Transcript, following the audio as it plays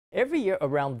Every year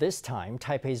around this time,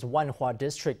 Taipei's Wanhua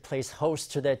District plays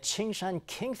host to the Qingshan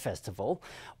King Festival,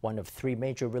 one of three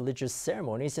major religious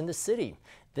ceremonies in the city.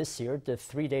 This year, the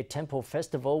three-day temple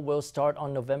festival will start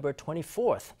on November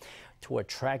 24th. To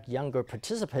attract younger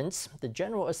participants, the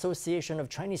General Association of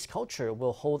Chinese Culture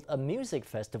will hold a music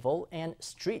festival and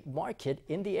street market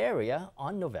in the area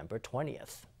on November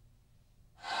 20th.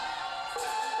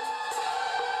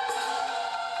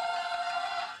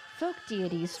 Folk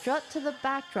deities strut to the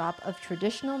backdrop of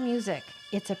traditional music.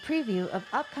 It's a preview of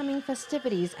upcoming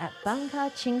festivities at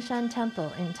Bangka Qingshan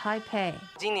Temple in Taipei.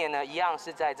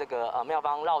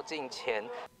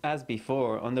 As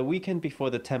before, on the weekend before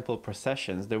the temple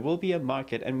processions, there will be a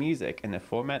market and music in the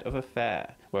format of a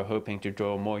fair. We're hoping to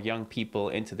draw more young people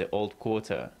into the old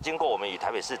quarter.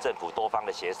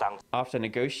 After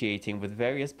negotiating with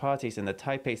various parties in the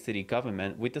Taipei City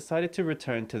government, we decided to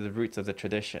return to the roots of the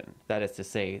tradition. That is to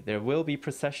say, there will be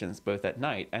processions both at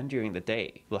night and during the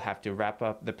day. We'll have to wrap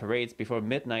up the parades before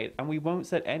midnight, and we won't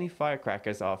set any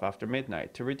firecrackers off after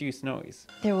midnight to reduce noise.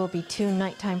 There will be two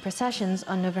nighttime processions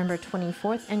on November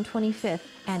 24th and 25th,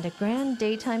 and a grand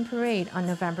daytime parade on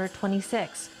November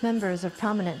 26th. Members of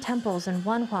prominent temples in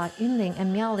Wanhua, Yunling,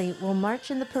 and Miaoli will march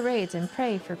in the parades and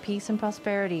pray for peace and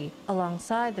prosperity.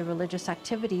 Alongside the religious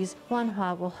activities,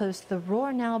 Wanhua will host the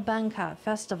Roar Now Bangka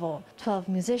Festival. 12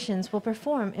 musicians will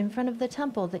perform in front of the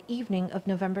temple the evening of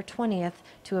November 20th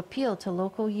to appeal to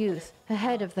local youth.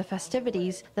 Ahead of the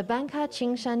festivities, the Bangka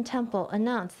Qingshan Temple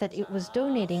announced that it was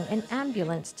donating an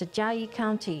ambulance to Jiayi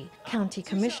County. County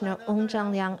Commissioner Ong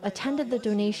Zhangliang attended the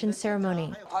donation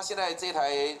ceremony.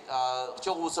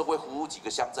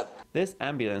 This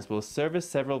ambulance will service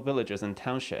several villages and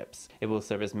townships. It will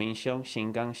service Minxiong,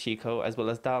 Xingang, Xikou, as well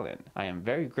as Dalian. I am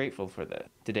very grateful for this.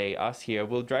 Today, us here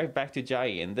will drive back to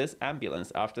Jiayi in this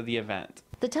ambulance after the event.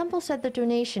 The temple said the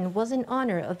donation was in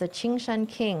honor of the Qingshan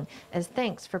King as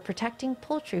thanks for protecting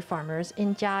poultry farmers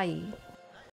in Jiayi.